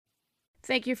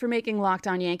Thank you for making Locked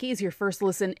On Yankees your first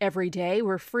listen every day.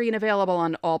 We're free and available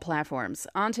on all platforms.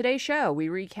 On today's show, we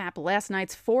recap last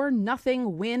night's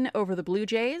 4-0 win over the Blue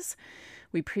Jays.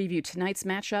 We preview tonight's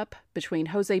matchup between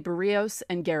Jose Barrios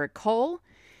and Gerrit Cole.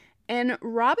 And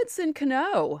Robinson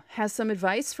Cano has some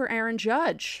advice for Aaron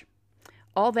Judge.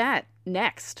 All that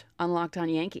next on Locked On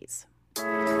Yankees.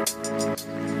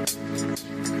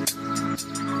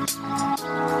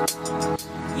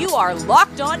 You are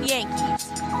Locked On Yankees,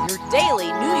 your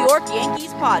daily New York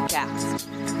Yankees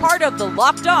podcast. Part of the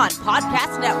Locked On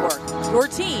Podcast Network, your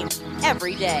team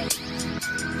every day.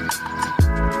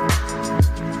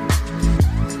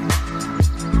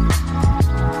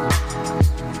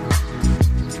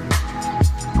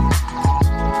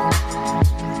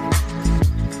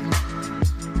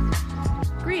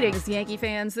 Greetings, Yankee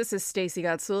fans. This is Stacey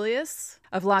Gotsoulias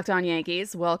of Locked On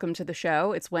Yankees. Welcome to the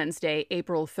show. It's Wednesday,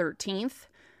 April 13th,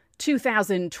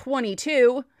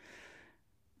 2022.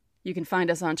 You can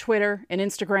find us on Twitter and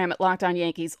Instagram at Locked On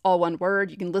Yankees, all one word.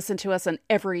 You can listen to us on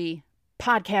every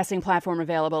podcasting platform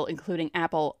available, including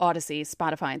Apple, Odyssey,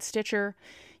 Spotify, and Stitcher.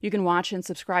 You can watch and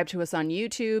subscribe to us on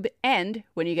YouTube. And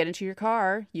when you get into your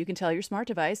car, you can tell your smart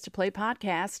device to play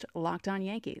podcast Locked On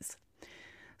Yankees.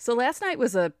 So last night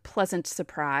was a pleasant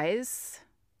surprise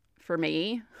for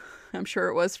me. I'm sure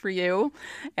it was for you.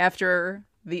 After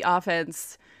the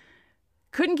offense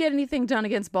couldn't get anything done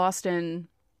against Boston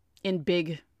in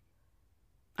big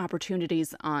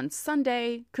opportunities on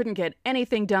Sunday, couldn't get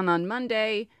anything done on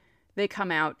Monday, they come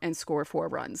out and score 4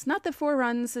 runs. Not that 4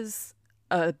 runs is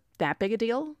that big a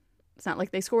deal. It's not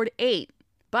like they scored 8.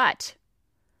 But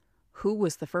who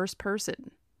was the first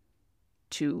person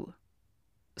to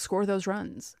score those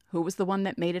runs? Who was the one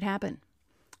that made it happen?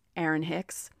 Aaron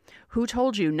Hicks. Who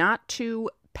told you not to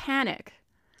panic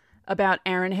about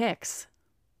Aaron Hicks?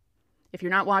 If you're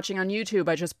not watching on YouTube,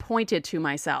 I just pointed to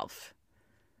myself.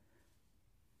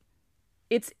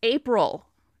 It's April.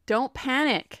 Don't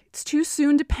panic. It's too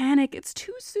soon to panic. It's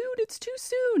too soon. It's too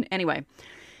soon. Anyway,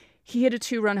 he hit a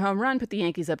 2-run home run, put the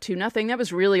Yankees up 2-0. That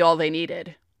was really all they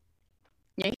needed.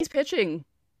 Yankees pitching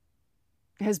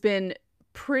has been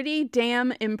pretty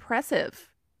damn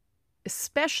impressive,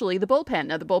 especially the bullpen.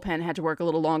 Now, the bullpen had to work a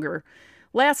little longer.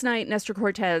 Last night, Nestor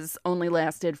Cortes only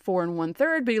lasted 4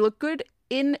 1/3, but he looked good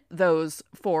in those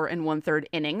 4 1/3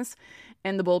 innings.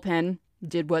 And the bullpen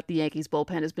did what the Yankees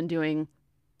bullpen has been doing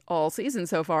all season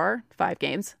so far. 5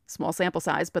 games, small sample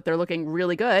size, but they're looking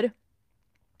really good.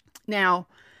 Now,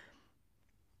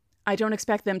 I don't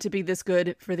expect them to be this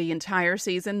good for the entire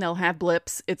season. They'll have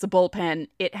blips. It's a bullpen.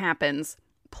 It happens.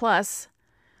 Plus,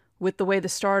 with the way the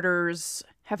starters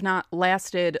have not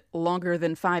lasted longer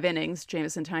than 5 innings,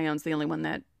 Jameson Taillon's the only one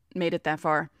that made it that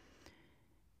far.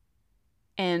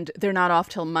 And they're not off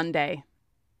till Monday.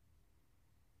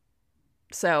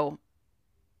 So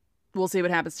we'll see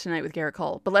what happens tonight with Gerrit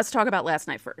Cole. But let's talk about last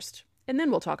night first. And then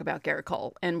we'll talk about Gerrit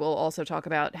Cole. And we'll also talk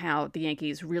about how the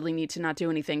Yankees really need to not do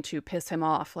anything to piss him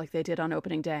off like they did on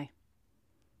opening day.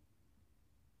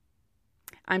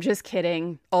 I'm just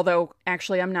kidding. Although,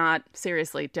 actually, I'm not.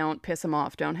 Seriously, don't piss him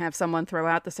off. Don't have someone throw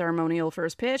out the ceremonial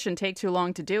first pitch and take too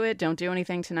long to do it. Don't do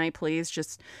anything tonight, please.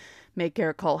 Just make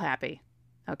Gerrit Cole happy.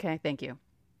 Okay? Thank you.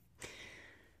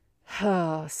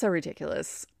 Oh, so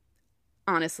ridiculous.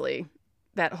 Honestly,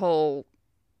 that whole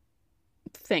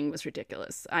thing was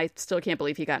ridiculous. I still can't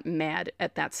believe he got mad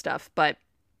at that stuff, but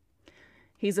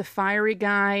he's a fiery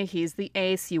guy. He's the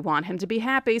ace. You want him to be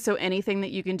happy, so anything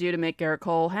that you can do to make Gerrit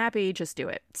Cole happy, just do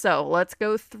it. So let's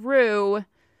go through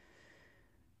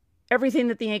everything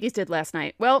that the Yankees did last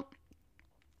night. Well,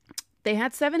 they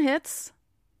had 7 hits.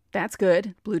 That's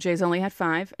good. Blue Jays only had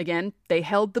 5. Again, they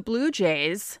held the Blue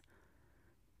Jays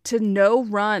to no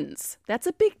runs. That's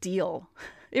a big deal.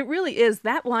 It really is.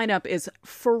 That lineup is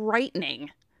frightening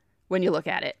when you look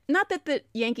at it. Not that the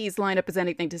Yankees lineup is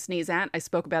anything to sneeze at. I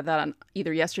spoke about that on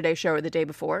either yesterday's show or the day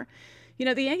before. You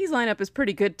know, the Yankees lineup is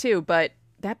pretty good too, but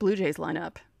that Blue Jays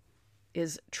lineup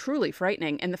is truly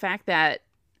frightening. And the fact that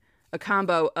a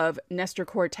combo of Nestor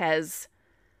Cortes,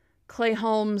 Clay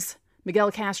Holmes,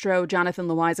 Miguel Castro, Jonathan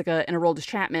Loáisiga, and Aroldis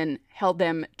Chapman held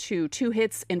them to 2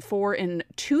 hits in 4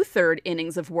 2/3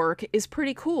 innings of work is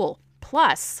pretty cool.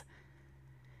 Plus,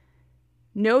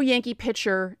 no Yankee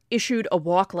pitcher issued a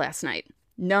walk last night.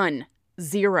 None.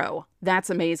 0. That's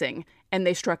amazing. And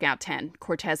they struck out 10.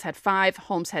 Cortes had 5,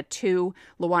 Holmes had 2,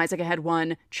 Loáisiga had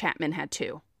 1, Chapman had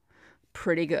 2.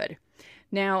 Pretty good.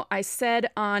 Now, I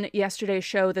said on yesterday's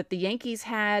show that the Yankees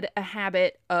had a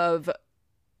habit of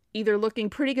either looking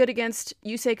pretty good against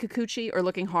Yusei Kikuchi or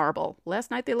looking horrible.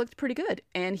 Last night they looked pretty good,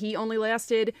 and he only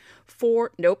lasted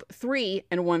 3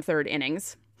 1/3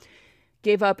 innings.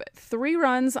 Gave up 3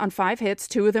 runs on 5 hits.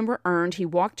 2 of them were earned. He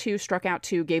walked 2, struck out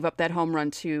 2, gave up that home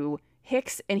run to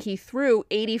Hicks, and he threw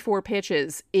 84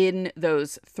 pitches in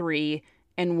those 3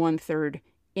 1/3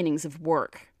 innings of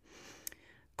work.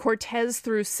 Cortes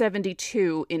threw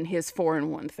 72 in his 4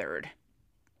 1/3.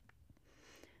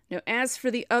 Now, as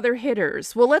for the other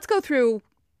hitters, well, let's go through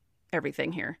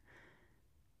everything here.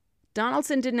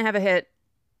 Donaldson didn't have a hit.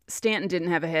 Stanton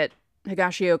didn't have a hit.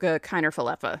 Higashioka, Kiner,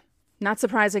 Falefa. Not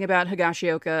surprising about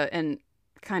Higashioka and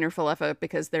Kiner Falefa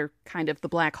because they're kind of the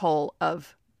black hole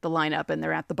of the lineup and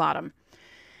they're at the bottom.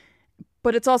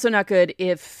 But it's also not good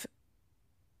if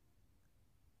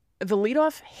the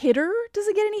leadoff hitter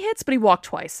doesn't get any hits, but he walked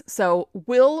twice. So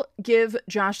we'll give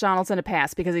Josh Donaldson a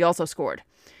pass because he also scored.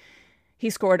 He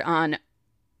scored on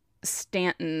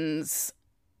Stanton's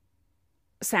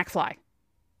sac fly.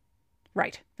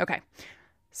 Right. Okay.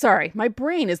 Sorry, my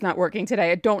brain is not working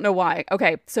today. I don't know why.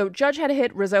 Okay, so Judge had a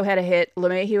hit, Rizzo had a hit,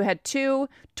 LeMahieu had 2,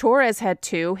 Torres had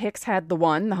 2, Hicks had the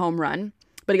 1, the home run,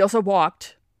 but he also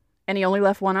walked, and he only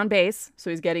left 1 on base, so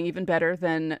he's getting even better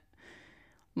than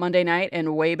Monday night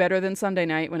and way better than Sunday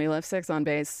night when he left 6 on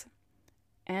base.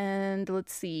 And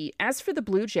let's see, as for the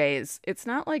Blue Jays, it's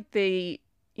not like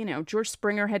George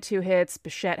Springer had 2 hits,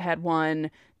 Bichette had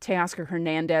 1, Teoscar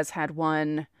Hernandez had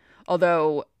 1,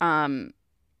 although,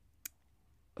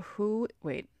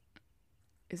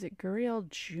 is it Gurriel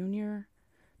Jr.?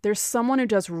 There's someone who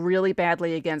does really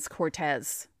badly against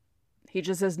Cortes. He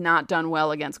just has not done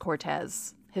well against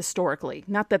Cortes historically.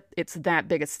 Not that it's that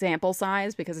big a sample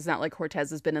size because it's not like Cortes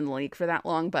has been in the league for that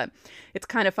long, but it's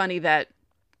kind of funny that,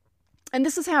 and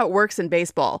this is how it works in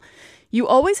baseball. You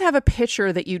always have a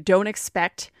pitcher that you don't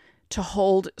expect to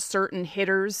hold certain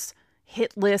hitters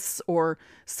hit lists or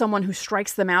someone who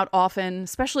strikes them out often,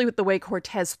 especially with the way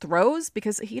Cortes throws,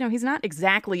 because, he's not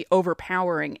exactly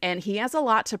overpowering and he has a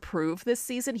lot to prove this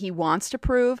season. He wants to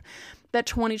prove that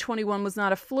 2021 was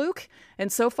not a fluke.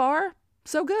 And so far,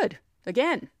 so good.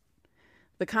 Again,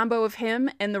 the combo of him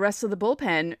and the rest of the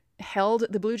bullpen held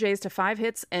the Blue Jays to 5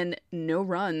 hits and no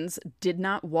runs, did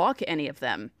not walk any of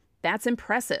them. That's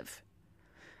impressive.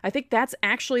 I think that's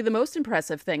actually the most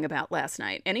impressive thing about last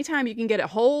night. Anytime you can get a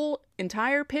whole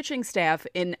entire pitching staff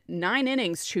in 9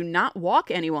 innings to not walk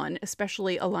anyone,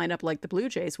 especially a lineup like the Blue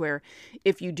Jays, where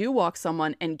if you do walk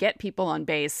someone and get people on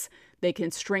base, they can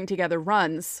string together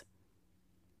runs.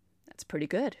 That's pretty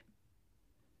good.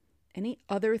 Any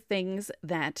other things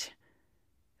that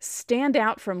stand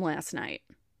out from last night?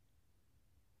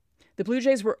 The Blue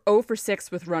Jays were 0 for 6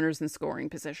 with runners in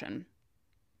scoring position.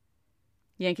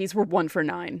 Yankees were 1 for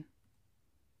 9,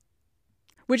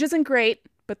 which isn't great,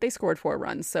 but they scored 4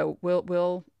 runs, so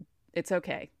it's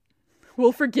okay.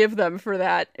 We'll forgive them for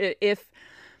that. If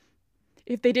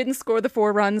they didn't score the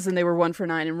 4 runs and they were 1 for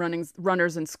 9 and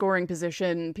runners in scoring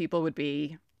position, people would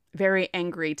be very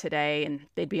angry today and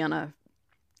they'd be on a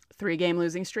 3-game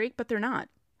losing streak, but they're not.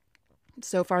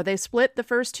 So far, they split the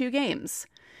first 2 games.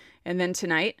 And then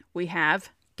tonight, we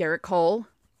have Garrett Cole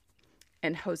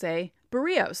and Jose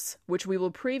Barrios, which we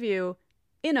will preview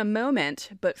in a moment.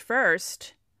 But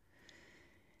first,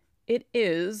 it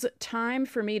is time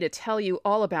for me to tell you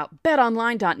all about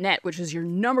betonline.net, which is your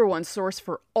 #1 source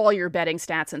for all your betting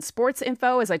stats and sports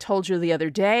info. As I told you the other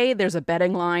day, there's a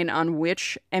betting line on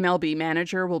which MLB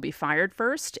manager will be fired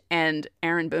first, and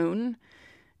Aaron Boone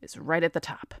is right at the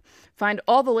top. Find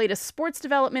all the latest sports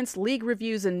developments, league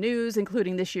reviews, and news,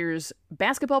 including this year's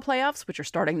basketball playoffs, which are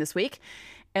starting this week,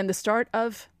 and the start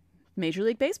of Major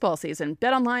League Baseball season.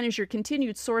 BetOnline is your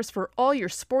continued source for all your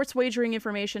sports wagering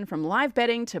information, from live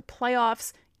betting to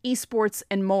playoffs, esports,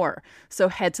 and more. So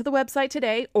head to the website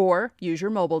today or use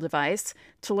your mobile device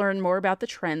to learn more about the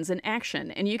trends in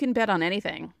action. And you can bet on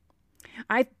anything.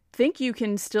 I think you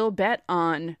can still bet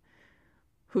on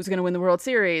who's going to win the World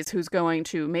Series, who's going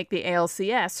to make the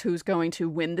ALCS, who's going to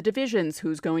win the divisions,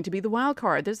 who's going to be the wild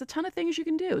card. There's a ton of things you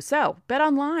can do. So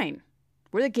BetOnline,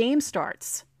 where the game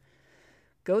starts.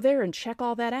 Go there and check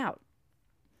all that out.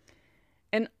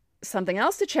 And something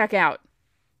else to check out.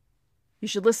 You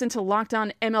should listen to Locked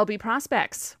On MLB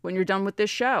Prospects when you're done with this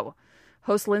show.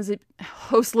 Host Lindsey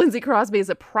Crosby is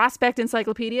a prospect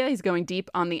encyclopedia. He's going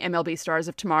deep on the MLB stars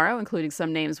of tomorrow, including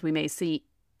some names we may see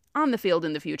on the field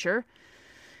in the future.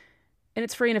 And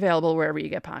it's free and available wherever you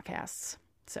get podcasts.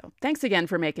 So thanks again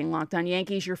for making Locked On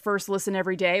Yankees your first listen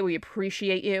every day. We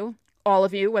appreciate you, all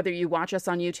of you, whether you watch us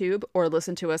on YouTube or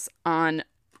listen to us on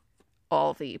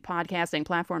all the podcasting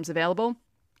platforms available.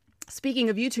 Speaking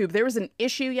of YouTube, there was an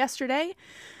issue yesterday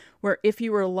where if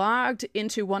you were logged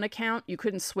into one account, you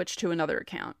couldn't switch to another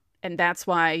account. And that's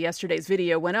why yesterday's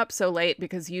video went up so late,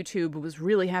 because YouTube was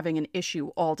really having an issue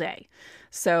all day.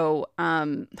 So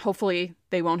hopefully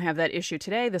they won't have that issue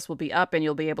today. This will be up and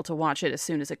you'll be able to watch it as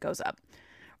soon as it goes up,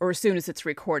 or as soon as it's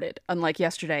recorded. Unlike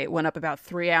yesterday, it went up about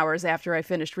 3 hours after I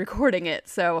finished recording it.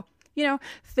 So, you know,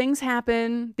 things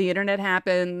happen. The internet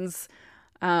happens.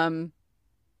 Like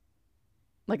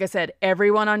I said,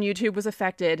 everyone on YouTube was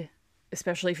affected,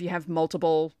 especially if you have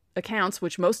multiple accounts,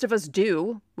 which most of us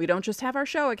do. We don't just have our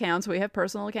show accounts. We have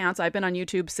personal accounts. I've been on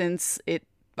YouTube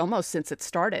almost since it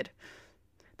started.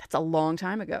 That's a long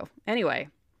time ago. Anyway,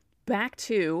 back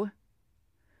to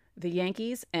the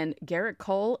Yankees and Gerrit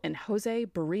Cole and Jose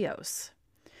Berrios,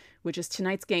 which is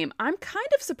tonight's game. I'm kind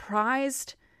of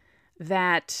surprised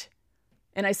that,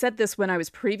 and I said this when I was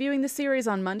previewing the series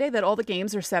on Monday, that all the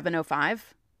games are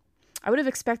 7:05. I would have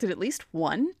expected at least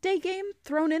one day game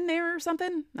thrown in there or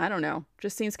something. I don't know.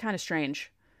 Just seems kind of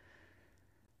strange.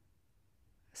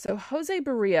 So Jose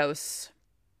Berrios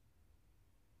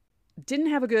didn't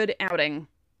have a good outing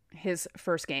his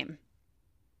first game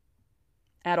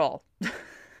at all.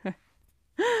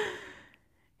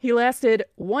 He lasted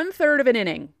 1/3 of an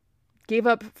inning, gave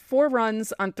up 4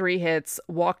 runs on 3 hits,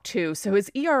 walked 2. So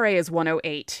his ERA is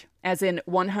 108, as in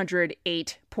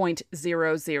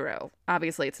 108.00.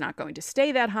 Obviously, it's not going to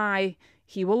stay that high.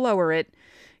 He will lower it.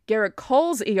 Gerrit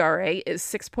Cole's ERA is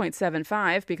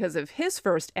 6.75 because of his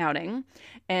first outing,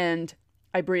 and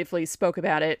I briefly spoke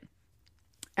about it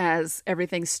as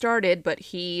everything started, but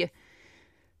he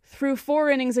threw 4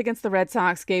 innings against the Red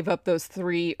Sox, gave up those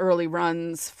 3 early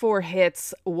runs, 4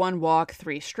 hits, 1 walk,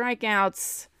 3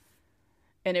 strikeouts,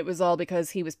 and it was all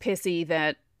because he was pissy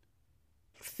that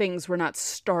things were not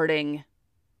starting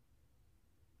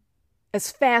as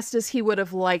fast as he would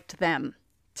have liked them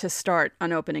to start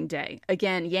on opening day.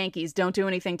 Again, Yankees, don't do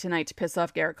anything tonight to piss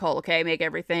off Gerrit Cole, okay? Make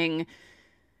everything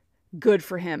good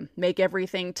for him. Make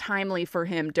everything timely for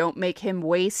him. Don't make him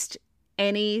waste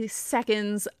any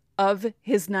seconds of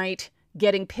his night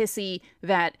getting pissy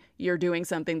that you're doing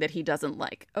something that he doesn't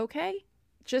like, okay?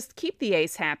 Just keep the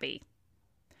ace happy.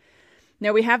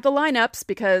 Now we have the lineups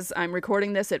because I'm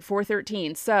recording this at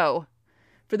 4:13. So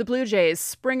for the Blue Jays,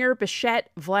 Springer, Bichette,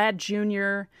 Vlad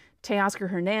Jr., Teoscar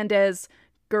Hernandez,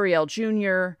 Gurriel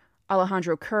Jr.,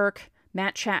 Alejandro Kirk,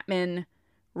 Matt Chapman,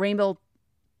 Raimel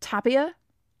Tapia,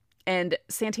 and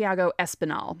Santiago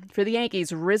Espinal. For the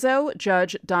Yankees, Rizzo,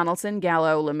 Judge, Donaldson,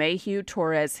 Gallo, LeMahieu,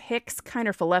 Torres, Hicks,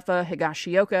 Kiner-Falefa,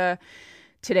 Higashioka.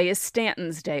 Today is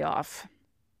Stanton's day off.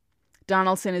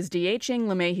 Donaldson is DHing,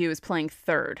 LeMahieu is playing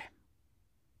third.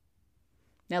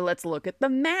 Now let's look at the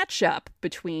matchup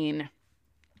between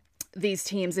these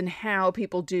teams and how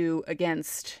people do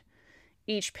against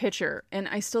each pitcher. And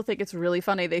I still think it's really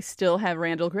funny they still have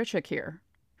Randal Grichuk here.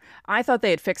 I thought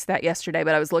they had fixed that yesterday,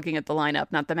 but I was looking at the lineup,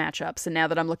 not the matchups. And now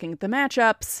that I'm looking at the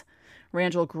matchups,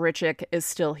 Randal Grichuk is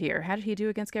still here. How did he do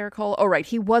against Gerrit Cole? Oh, right.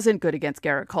 He wasn't good against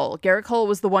Gerrit Cole. Gerrit Cole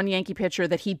was the one Yankee pitcher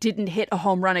that he didn't hit a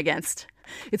home run against.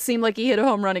 It seemed like he hit a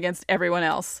home run against everyone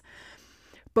else.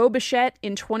 Bo Bichette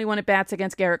in 21 at-bats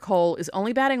against Gerrit Cole is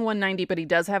only batting 190, but he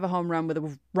does have a home run with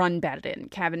a run batted in.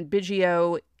 Cavan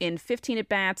Biggio in 15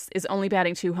 at-bats is only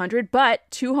batting 200, but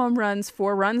 2 home runs,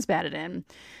 4 runs batted in.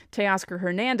 Teoscar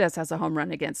Hernandez has a home run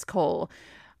against Cole.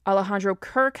 Alejandro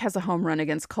Kirk has a home run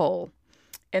against Cole.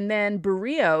 And then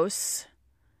Berrios,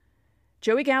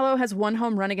 Joey Gallo has 1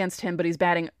 home run against him, but he's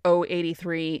batting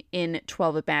 .083 in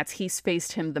 12 at-bats. He's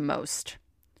faced him the most.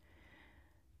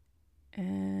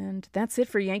 And that's it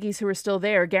for Yankees who are still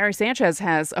there. Gary Sanchez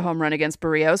has a home run against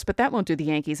Berrios, but that won't do the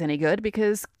Yankees any good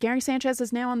because Gary Sanchez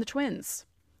is now on the Twins.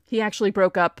 He actually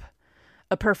broke up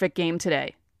a perfect game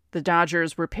today. The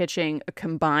Dodgers were pitching a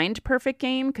combined perfect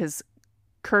game because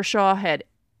Kershaw had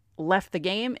left the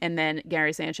game, and then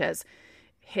Gary Sanchez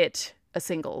hit a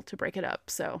single to break it up.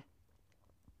 So,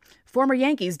 former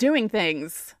Yankees doing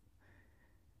things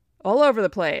all over the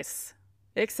place.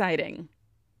 Exciting.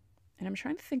 And I'm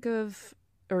trying to think of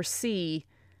or see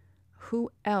who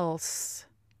else.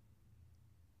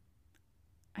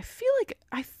 I feel like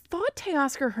I thought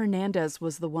Teoscar Hernandez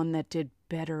was the one that did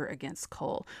better against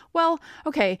Cole. Well,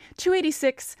 okay,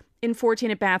 286 in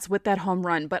 14 at-bats with that home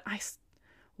run, but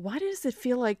why does it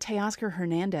feel like Teoscar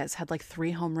Hernandez had like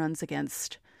 3 home runs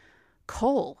against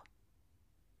Cole?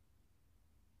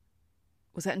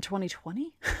 Was that in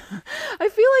 2020? I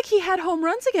feel like he had home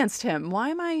runs against him. Why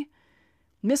am I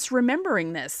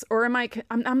misremembering this? Or am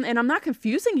I'm not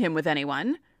confusing him with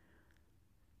anyone.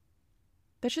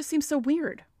 That just seems so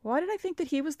weird. Why did I think that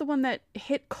he was the one that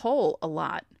hit Cole a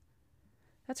lot?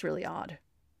 That's really odd.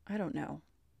 I don't know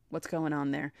what's going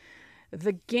on there.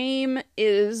 The game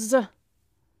is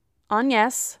on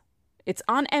Yes. It's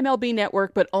on MLB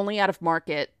Network, but only out of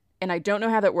market. And I don't know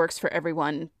how that works for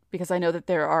everyone because I know that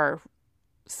there are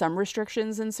some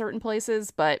restrictions in certain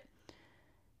places, but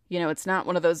it's not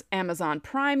one of those Amazon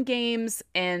Prime games,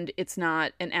 and it's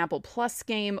not an Apple Plus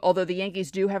game, although the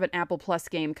Yankees do have an Apple Plus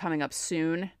game coming up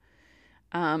soon.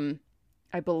 I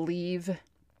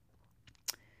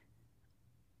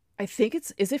think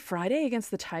is it Friday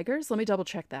against the Tigers? Let me double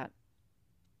check that.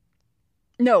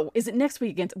 No, is it next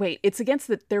week it's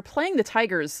against they're playing the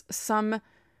Tigers some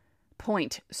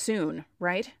point soon,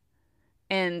 right?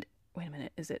 And wait a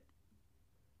minute, is it?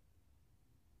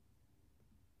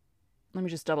 Let me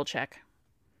just double check.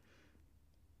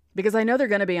 Because I know they're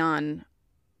going to be on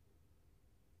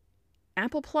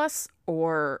Apple Plus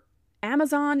or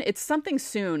Amazon. It's something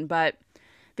soon, but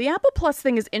the Apple Plus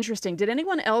thing is interesting. Did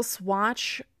anyone else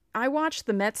watch? I watched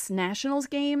the Mets Nationals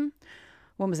game.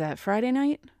 When was that? Friday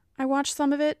night? I watched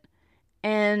some of it.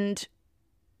 Or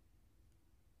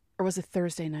was it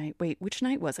Thursday night? Wait, which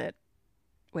night was it?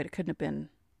 Wait, it couldn't have been.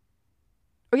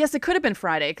 Oh, yes, it could have been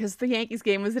Friday because the Yankees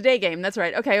game was the day game. That's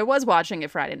right. Okay, I was watching it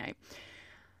Friday night.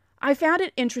 I found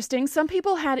it interesting. Some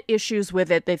people had issues with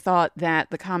it. They thought that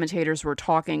the commentators were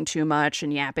talking too much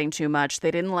and yapping too much.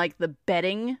 They didn't like the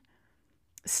betting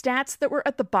stats that were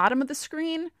at the bottom of the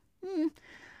screen.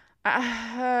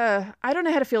 I don't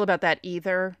know how to feel about that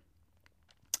either.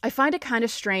 I find it kind of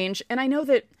strange, and I know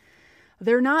that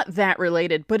they're not that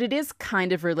related, but it is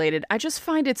kind of related. I just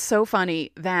find it so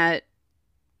funny that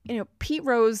Pete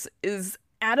Rose is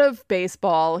out of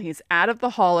baseball. He's out of the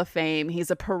Hall of Fame.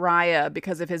 He's a pariah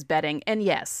because of his betting. And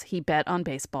yes, he bet on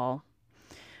baseball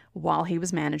while he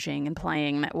was managing and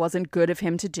playing. That wasn't good of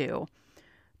him to do.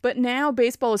 But now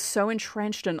baseball is so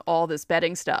entrenched in all this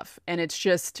betting stuff. And it's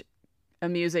just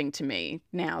amusing to me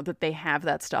now that they have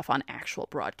that stuff on actual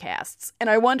broadcasts. And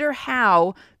I wonder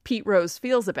how Pete Rose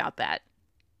feels about that,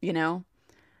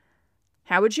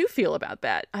 How would you feel about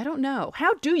that? I don't know.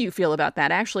 How do you feel about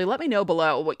that? Actually, let me know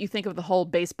below what you think of the whole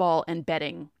baseball and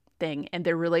betting thing and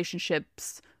their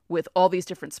relationships with all these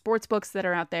different sports books that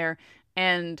are out there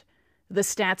and the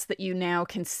stats that you now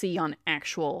can see on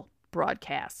actual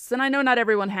broadcasts. And I know not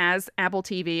everyone has Apple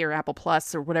TV or Apple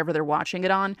Plus or whatever they're watching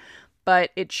it on,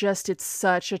 but it's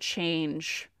such a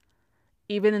change,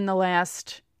 even in the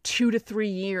last 2 to 3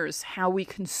 years, how we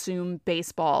consume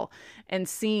baseball and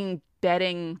seeing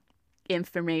betting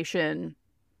information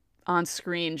on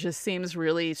screen just seems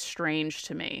really strange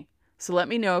to me. So let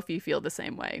me know if you feel the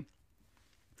same way.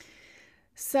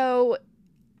 So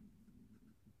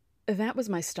that was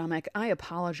my stomach. I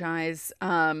apologize.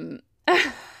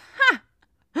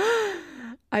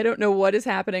 I don't know what is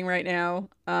happening right now.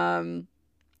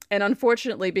 And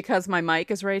unfortunately, because my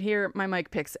mic is right here, my mic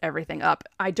picks everything up.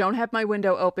 I don't have my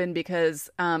window open because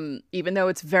even though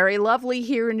it's very lovely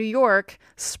here in New York,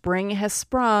 spring has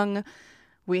sprung.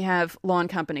 We have lawn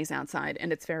companies outside,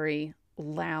 and it's very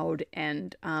loud.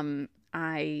 And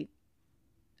I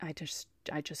just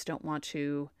don't want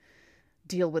to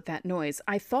deal with that noise.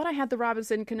 I thought I had the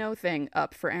Robinson Cano thing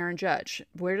up for Aaron Judge.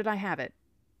 Where did I have it?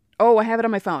 Oh, I have it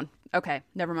on my phone. Okay,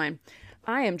 never mind.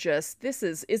 I am just,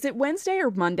 is it Wednesday or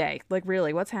Monday? Like,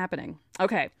 really, what's happening?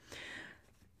 Okay.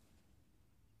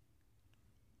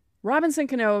 Robinson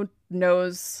Cano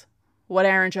knows what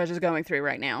Aaron Judge is going through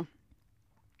right now.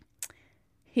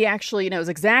 He actually knows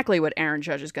exactly what Aaron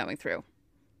Judge is going through.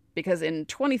 Because in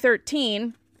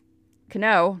 2013,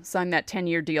 Cano signed that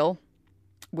 10-year deal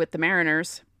with the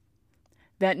Mariners.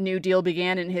 That new deal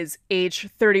began in his age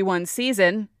 31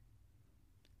 season.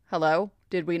 Hello?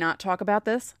 Did we not talk about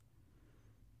this?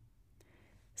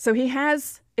 So he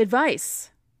has advice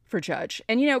for Judge.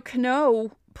 And,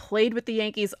 Cano played with the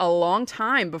Yankees a long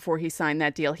time before he signed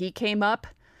that deal. He came up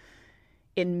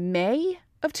in May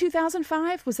of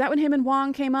 2005. Was that when him and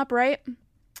Wong came up, right?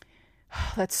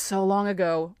 That's so long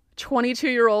ago.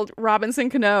 22-year-old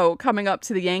Robinson Cano coming up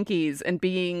to the Yankees and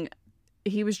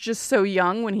he was just so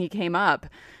young when he came up.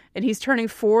 And he's turning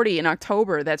 40 in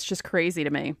October. That's just crazy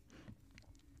to me.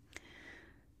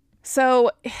 So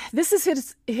this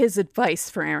is his advice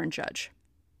for Aaron Judge.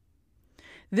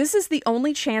 This is the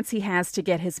only chance he has to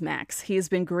get his max. He has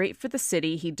been great for the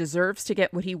city. He deserves to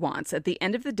get what he wants. At the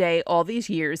end of the day, all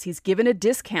these years, he's given a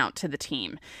discount to the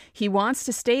team. He wants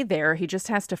to stay there. He just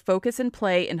has to focus and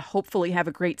play and hopefully have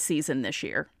a great season this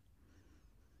year.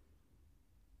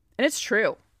 And it's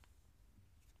true.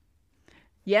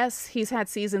 Yes, he's had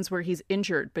seasons where he's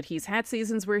injured, but he's had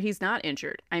seasons where he's not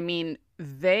injured. I mean,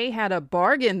 they had a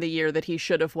bargain the year that he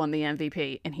should have won the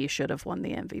MVP, and he should have won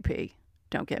the MVP.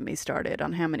 Don't get me started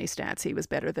on how many stats he was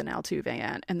better than Altuve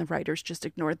at, and the writers just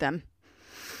ignored them.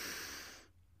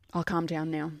 I'll calm down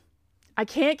now. I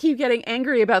can't keep getting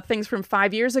angry about things from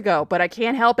 5 years ago, but I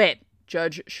can't help it.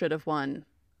 Judge should have won.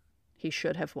 He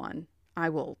should have won. I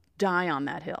will die on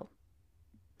that hill.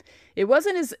 It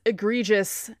wasn't as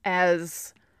egregious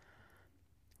as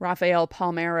Rafael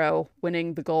Palmeiro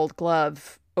winning the Gold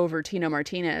Glove over Tino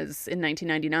Martinez in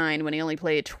 1999 when he only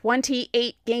played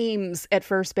 28 games at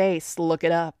first base. Look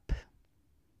it up.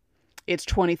 It's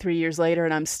 23 years later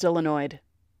and I'm still annoyed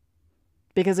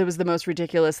because it was the most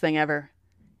ridiculous thing ever.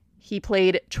 He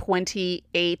played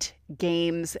 28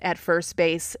 games at first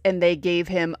base and they gave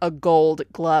him a Gold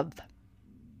Glove.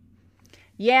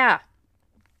 Yeah.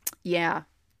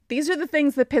 These are the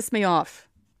things that piss me off.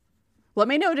 Let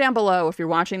me know down below if you're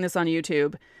watching this on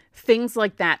YouTube, things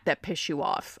like that piss you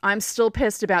off. I'm still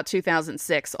pissed about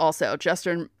 2006 also.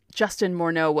 Justin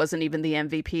Morneau wasn't even the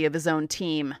MVP of his own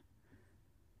team.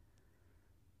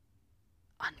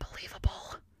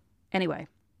 Unbelievable. Anyway,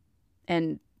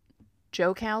 and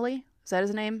Joe Cowley, is that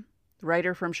his name? The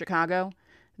writer from Chicago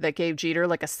that gave Jeter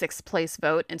like a 6th place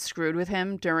vote and screwed with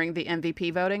him during the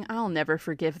MVP voting. I'll never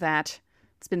forgive that.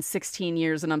 It's been 16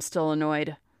 years and I'm still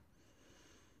annoyed.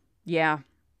 Yeah.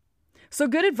 So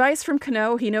good advice from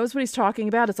Cano. He knows what he's talking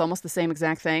about. It's almost the same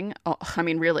exact thing. Oh, I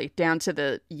mean, really, down to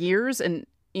the years. And,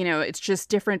 you know, it's just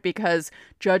different because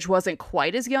Judge wasn't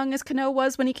quite as young as Cano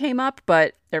was when he came up,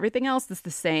 but everything else is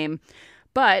the same.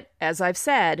 But as I've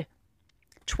said,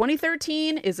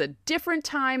 2013 is a different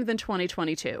time than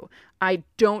 2022. I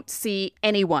don't see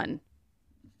anyone,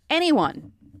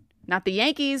 not the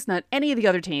Yankees, not any of the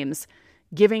other teams,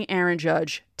 giving Aaron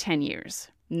Judge 10 years.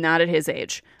 Not at his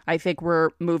age. I think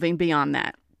we're moving beyond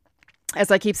that.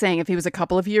 As I keep saying, if he was a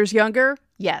couple of years younger,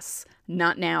 yes.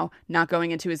 Not now. Not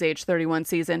going into his age 31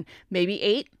 season. Maybe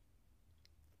 8.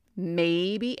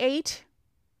 Maybe 8.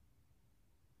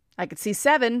 I could see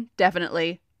 7,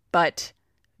 definitely. But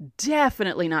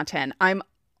definitely not 10. I'm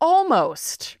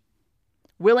almost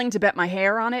willing to bet my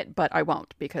hair on it, but I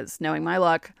won't because knowing my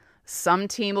luck, some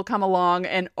team will come along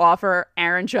and offer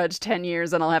Aaron Judge 10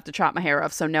 years and I'll have to chop my hair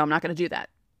off. So no, I'm not going to do that.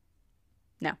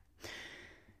 No.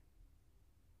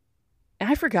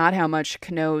 I forgot how much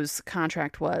Cano's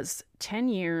contract was. 10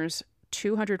 years,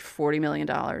 $240 million.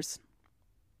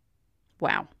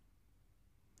 Wow.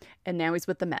 And now he's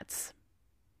with the Mets.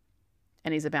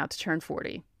 And he's about to turn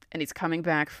 40. And he's coming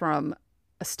back from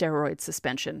a steroid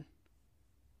suspension.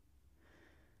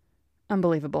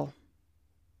 Unbelievable.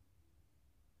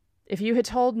 If you had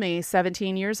told me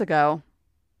 17 years ago,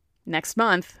 next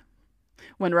month,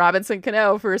 when Robinson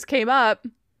Cano first came up,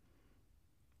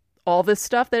 all this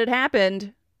stuff that had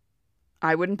happened,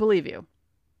 I wouldn't believe you.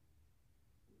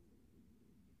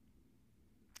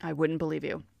 I wouldn't believe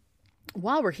you.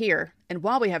 While we're here, and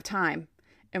while we have time,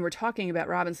 and we're talking about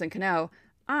Robinson Cano,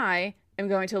 I am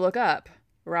going to look up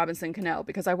Robinson Cano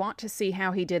because I want to see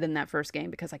how he did in that first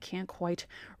game because I can't quite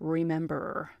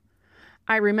remember.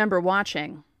 I remember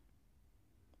watching...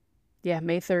 Yeah,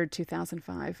 May 3rd,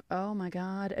 2005. Oh, my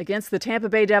God. Against the Tampa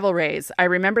Bay Devil Rays. I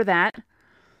remember that.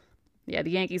 Yeah,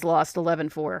 the Yankees lost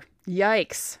 11-4.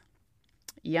 Yikes.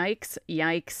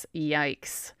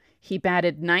 Yikes. He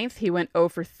batted 9th. He went 0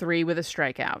 for 3 with a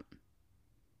strikeout.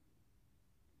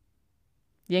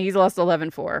 Yankees lost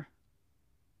 11-4.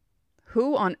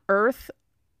 Who on earth?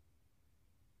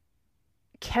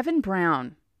 Kevin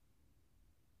Brown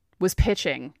was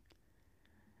pitching.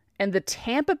 And the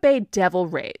Tampa Bay Devil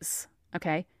Rays,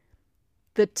 okay?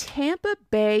 The Tampa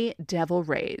Bay Devil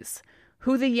Rays,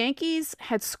 who the Yankees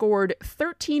had scored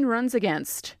 13 runs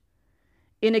against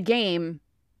in a game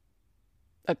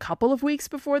a couple of weeks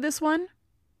before this one.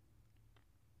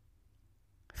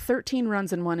 13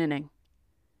 runs in one inning.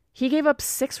 He gave up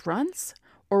 6 runs?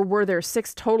 Or were there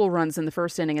 6 total runs in the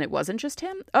first inning and it wasn't just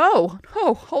him? Oh,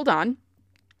 hold on.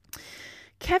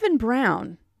 Kevin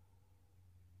Brown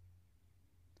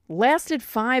lasted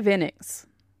 5 innings.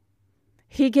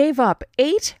 He gave up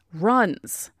 8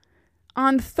 runs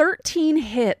on 13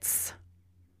 hits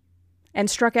and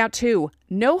struck out 2.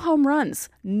 No home runs.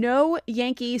 No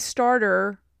Yankee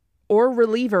starter or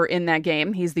reliever in that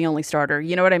game. He's the only starter.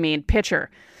 You know what I mean? Pitcher.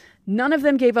 None of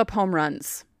them gave up home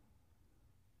runs.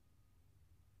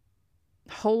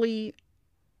 Holy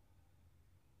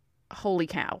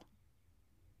cow.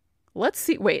 Let's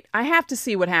see. Wait, I have to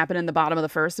see what happened in the bottom of the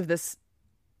first of this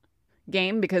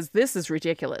game because this is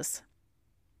ridiculous.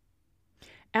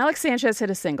 Alex Sanchez hit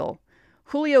a single.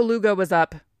 Julio Lugo was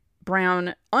up.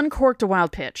 Brown uncorked a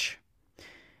wild pitch.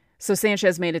 So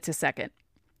Sanchez made it to second.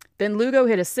 Then Lugo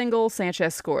hit a single.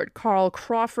 Sanchez scored. Carl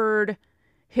Crawford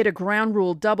hit a ground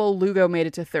rule double. Lugo made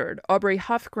it to third. Aubrey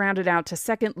Huff grounded out to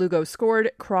second. Lugo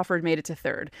scored. Crawford made it to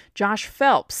third. Josh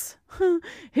Phelps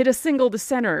hit a single to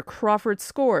center. Crawford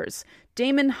scores.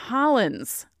 Damon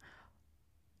Hollins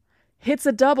hits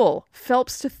a double.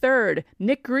 Phelps to third.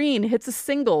 Nick Green hits a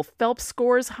single. Phelps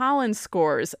scores. Hollins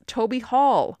scores. Toby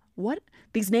Hall. What?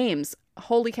 These names.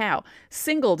 Holy cow.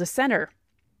 Single to center.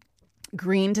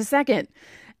 Green to second.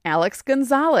 Alex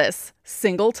Gonzalez,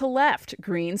 single to left.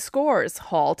 Green scores.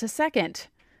 Hall to second.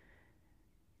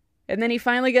 And then he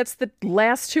finally gets the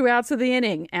last 2 outs of the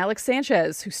inning. Alex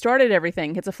Sanchez, who started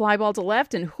everything, hits a fly ball to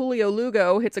left, and Julio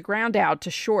Lugo hits a ground out to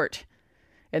short.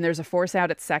 And there's a force out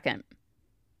at second.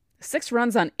 6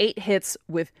 runs on 8 hits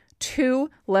with 2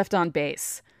 left on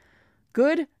base.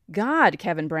 Good God,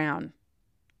 Kevin Brown.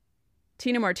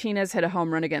 Tino Martinez hit a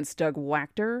home run against Doug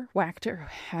Wachter. Wachter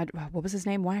had, what was his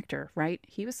name? Wachter, right?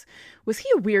 Was he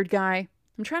a weird guy?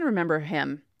 I'm trying to remember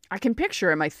him. I can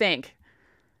picture him, I think.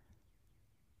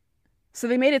 So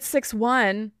they made it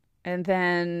 6-1, and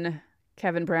then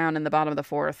Kevin Brown in the bottom of the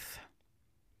 4th.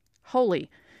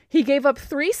 He gave up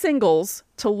 3 singles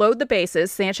to load the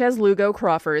bases. Sanchez, Lugo,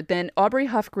 Crawford. Then Aubrey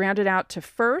Huff grounded out to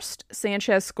first.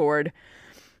 Sanchez scored.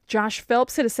 Josh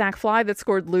Phelps hit a sac fly that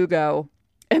scored Lugo.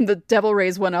 And the Devil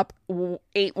Rays went up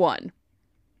 8-1.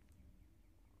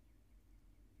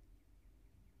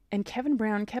 And Kevin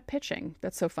Brown kept pitching.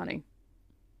 That's so funny.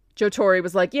 Joe Torre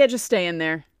was like, yeah, just stay in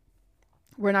there.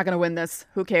 We're not going to win this.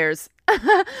 Who cares?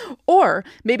 Or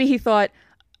maybe he thought,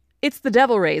 it's the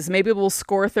Devil Rays. Maybe we'll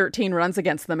score 13 runs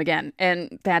against them again.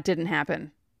 And that didn't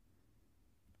happen.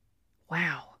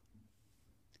 Wow.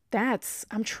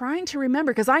 I'm trying to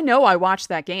remember, because I know I watched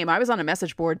that game. I was on a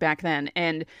message board back then,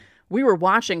 and we were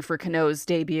watching for Cano's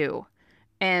debut.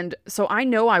 And so I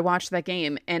know I watched that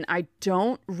game, and I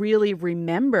don't really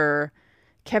remember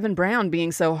Kevin Brown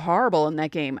being so horrible in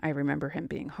that game. I remember him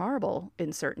being horrible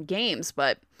in certain games,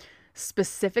 but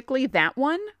specifically that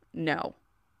one, no.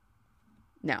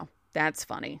 No, that's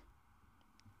funny.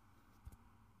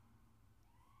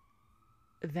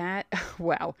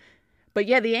 Wow. But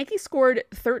yeah, the Yankees scored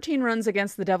 13 runs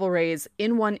against the Devil Rays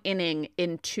in 1 inning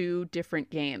in 2 different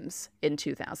games in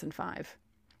 2005.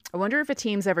 I wonder if a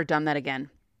team's ever done that again,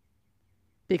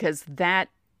 because that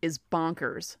is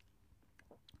bonkers.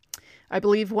 I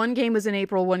believe 1 game was in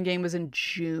April, 1 game was in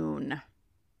June.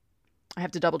 I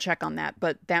have to double check on that,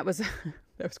 but that was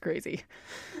that was crazy.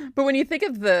 But when you think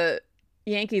of the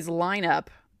Yankees lineup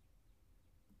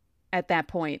at that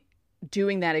point,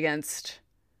 doing that against,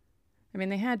 I mean,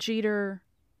 they had Jeter,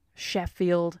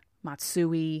 Sheffield,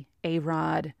 Matsui,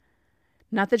 A-Rod.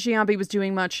 Not that Giambi was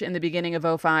doing much in the beginning of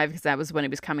 2005, because that was when he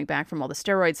was coming back from all the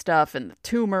steroid stuff and the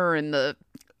tumor and the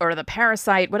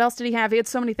parasite. What else did he have? He had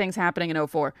so many things happening in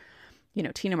 2004. You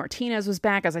know, Tino Martinez was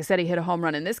back. As I said, he hit a home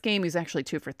run in this game. He was actually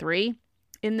 2 for 3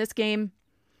 in this game.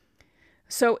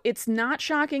 So it's not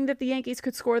shocking that the Yankees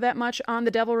could score that much on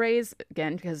the Devil Rays.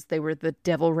 Again, because they were the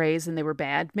Devil Rays and they were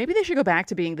bad. Maybe they should go back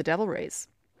to being the Devil Rays.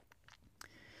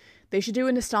 They should do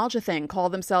a nostalgia thing, call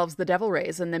themselves the Devil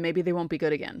Rays, and then maybe they won't be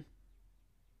good again.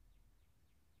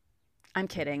 I'm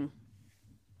kidding.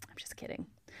 I'm just kidding.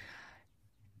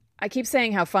 I keep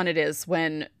saying how fun it is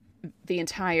when the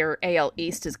entire AL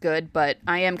East is good, but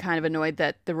I am kind of annoyed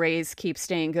that the Rays keep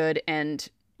staying good, and,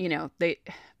 you know, they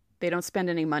don't spend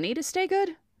any money to stay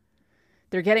good.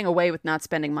 They're getting away with not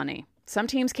spending money. Some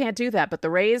teams can't do that, but the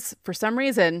Rays, for some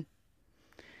reason,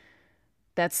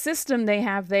 that system they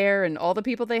have there and all the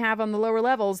people they have on the lower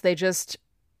levels,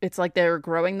 it's like they're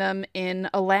growing them in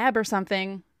a lab or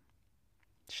something.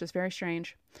 It's just very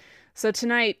strange. So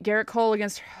tonight, Garrett Cole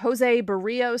against Jose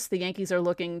Barrios. The Yankees are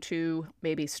looking to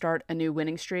maybe start a new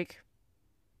winning streak,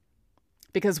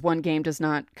 because 1 game does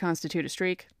not constitute a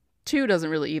streak. 2 doesn't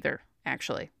really either,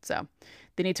 actually. So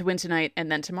they need to win tonight and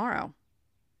then tomorrow.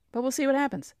 But we'll see what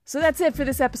happens. So that's it for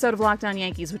this episode of Locked On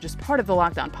Yankees, which is part of the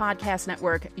Locked On Podcast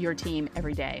Network, your team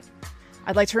every day.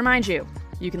 I'd like to remind you,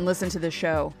 you can listen to this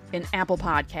show in Apple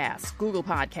Podcasts, Google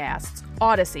Podcasts,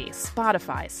 Odyssey,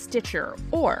 Spotify, Stitcher,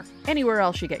 or anywhere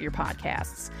else you get your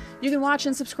podcasts. You can watch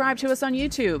and subscribe to us on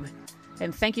YouTube.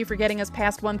 And thank you for getting us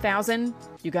past 1,000.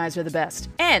 You guys are the best.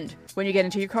 And when you get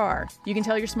into your car, you can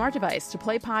tell your smart device to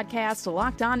play podcast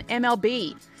Locked On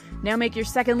MLB. Now make your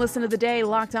second listen of the day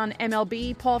Locked On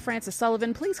MLB. Paul Francis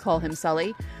Sullivan, please call him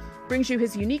Sully, brings you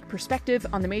his unique perspective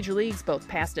on the major leagues, both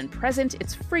past and present.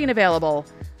 It's free and available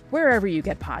wherever you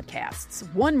get podcasts.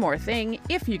 One more thing,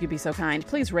 if you could be so kind,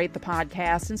 please rate the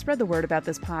podcast and spread the word about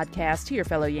this podcast to your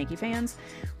fellow Yankee fans.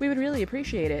 We would really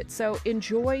appreciate it. So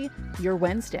enjoy your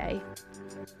Wednesday.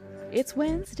 It's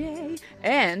Wednesday,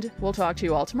 and we'll talk to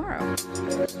you all tomorrow.